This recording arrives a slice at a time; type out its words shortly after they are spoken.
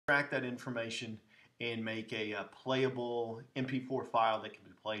extract that information and make a playable MP4 file that can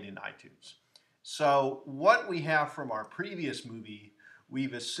be played in iTunes. So what we have from our previous movie,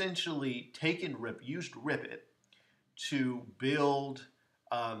 we've essentially used RipIt to build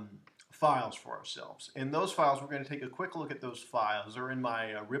files for ourselves. And those files, we're going to take a quick look at those files. They're in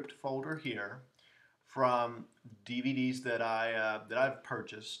my ripped folder here from DVDs that I've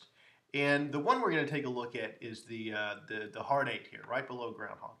purchased. And the one we're going to take a look at is the Hard 8 here, right below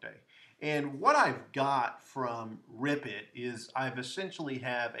Groundhog Day. And what I've got from RipIt is I've essentially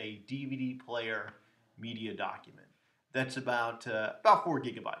have a DVD player media document that's about 4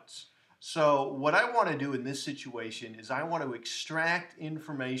 gigabytes. So what I want to do in this situation is I want to extract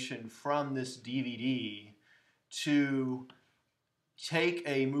information from this DVD to take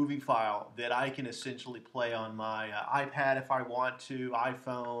a movie file that I can essentially play on my iPad if I want to,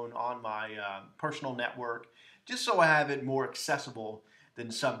 iPhone, on my personal network, just so I have it more accessible than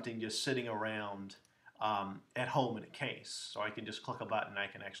something just sitting around at home in a case. So I can just click a button and I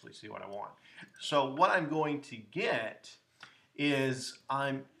can actually see what I want. So what I'm going to get is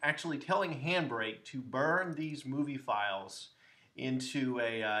I'm actually telling Handbrake to burn these movie files into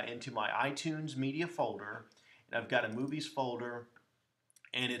my iTunes media folder. And I've got a movies folder,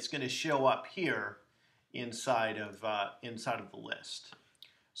 and it's going to show up here inside of the list.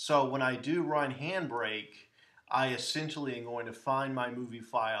 So when I do run Handbrake, I essentially am going to find my movie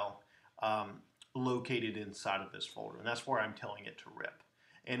file located inside of this folder, and that's where I'm telling it to rip.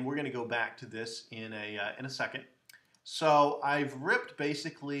 And we're going to go back to this in a second. So I've ripped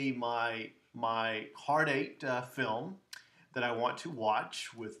basically my Hard 8 film that I want to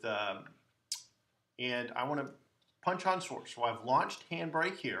watch with, and I want to punch on source. So I've launched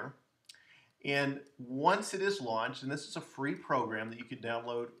Handbrake here, and once it is launched, and this is a free program that you can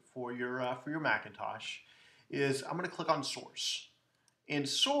download for your Macintosh, is I'm going to click on source, and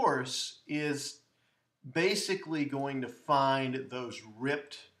source is basically going to find those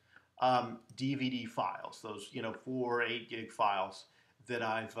ripped DVD files, those 4 8 gig files that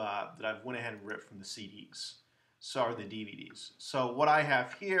I've went ahead and ripped from the CDs, or the DVDs. So what I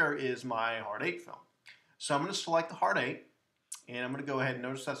have here is my Hard 8 film. So I'm going to select the Hard 8, and I'm going to go ahead and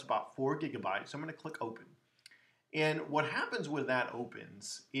notice that's about 4 gigabytes. I'm going to click open. And what happens when that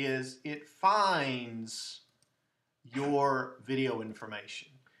opens is it finds your video information.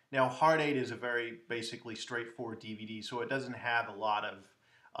 Now, Hard 8 is a very basically straightforward DVD, so it doesn't have a lot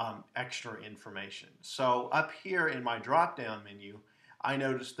of extra information. So up here in my drop-down menu, I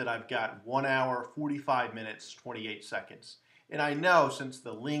noticed that I've got 1 hour, 45 minutes, 28 seconds. And I know, since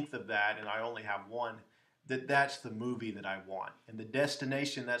the length of that, and I only have one, that that's the movie that I want. And the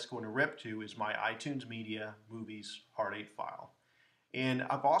destination that's going to rip to is my iTunes Media Movies Hard 8 file. And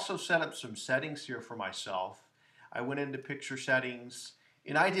I've also set up some settings here for myself. I went into picture settings,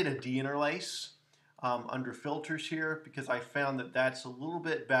 and I did a deinterlace under filters here because I found that that's a little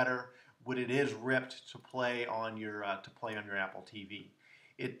bit better when it is ripped to play on your Apple TV.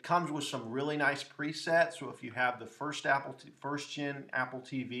 It comes with some really nice presets. So if you have the first gen Apple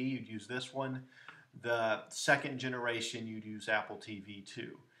TV, you'd use this one. The second generation, you'd use Apple TV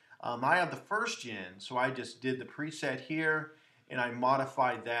 2. I have the first gen, so I just did the preset here, and I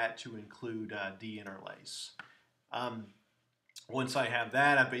modified that to include deinterlace. Once I have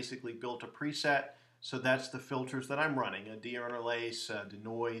that, I basically built a preset. So that's the filters that I'm running: a deinterlace,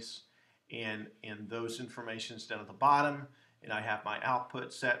 denoise, and those informations down at the bottom. And I have my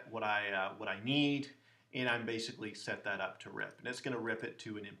output set what I need, and I'm basically set that up to rip, and it's going to rip it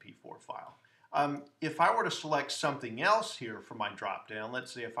to an MP4 file. If I were to select something else here for my drop down,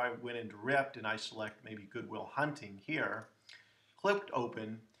 let's say if I went into ripped and I select maybe Good Will Hunting here, clicked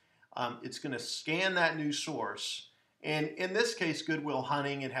open, it's going to scan that new source. And in this case, Good Will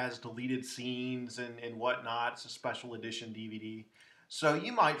Hunting, it has deleted scenes and whatnot. It's a special edition DVD. So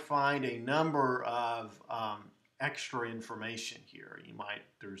you might find a number of extra information here.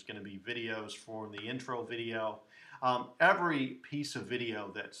 There's going to be videos for the intro video. Every piece of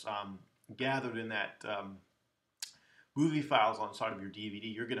video that's gathered in that movie files on the side of your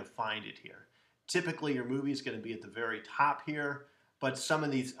DVD, you're going to find it here. Typically, your movie is going to be at the very top here, but some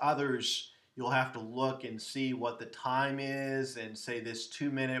of these others, you'll have to look and see what the time is, and say this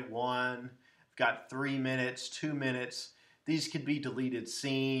 2-minute one, I've got 3 minutes, 2 minutes. These could be deleted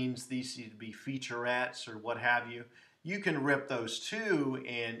scenes, these could be featurettes or what have you. You can rip those too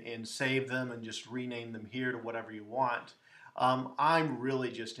and save them and just rename them here to whatever you want. I'm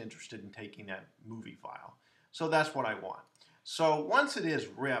really just interested in taking that movie file. So that's what I want. So once it is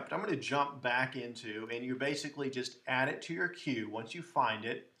ripped, I'm going to jump back into, and you basically just add it to your queue. Once you find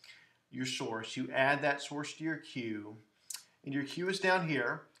it, your source, you add that source to your queue, and your queue is down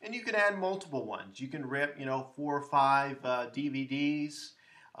here. And you can add multiple ones. You can rip, 4 or 5 DVDs,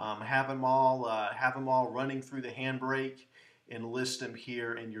 have them all running through the Handbrake, and list them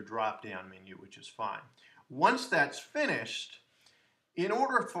here in your drop-down menu, which is fine. Once that's finished, in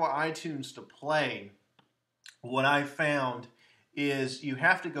order for iTunes to play, what I found is you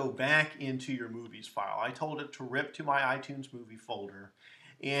have to go back into your movies file. I told it to rip to my iTunes movie folder,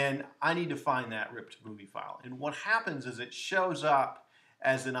 and I need to find that ripped movie file. And what happens is it shows up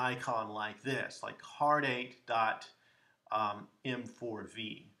as an icon like this, like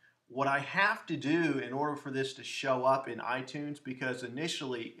hard8.m4v. What I have to do in order for this to show up in iTunes, because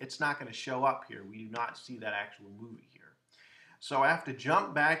initially it's not going to show up here. We do not see that actual movie here. So I have to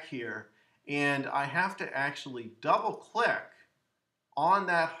jump back here, and I have to actually double click on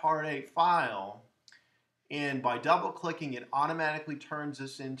that hard8 file, and by double clicking it automatically turns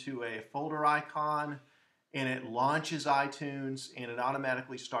this into a folder icon, and it launches iTunes, and it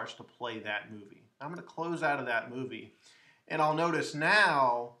automatically starts to play that movie. I'm going to close out of that movie, and I'll notice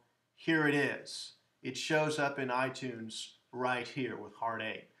now here it is. It shows up in iTunes right here with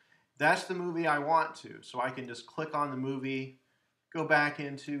hard8. That's the movie I want to, so I can just click on the movie, go back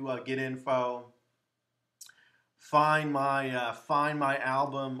into Get Info, find my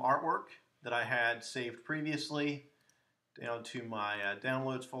album artwork that I had saved previously, down to my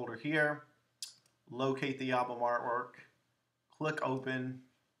downloads folder here, locate the album artwork, click open,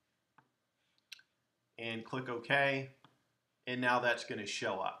 and click OK, and now that's going to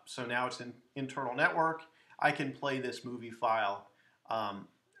show up. So now it's in internal network. I can play this movie file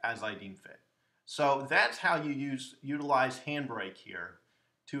as I deem fit. So that's how you utilize Handbrake here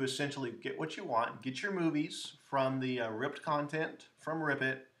to essentially get what you want, get your movies from the ripped content from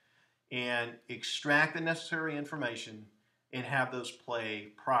RipIt, and extract the necessary information and have those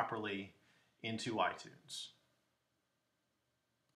play properly into iTunes.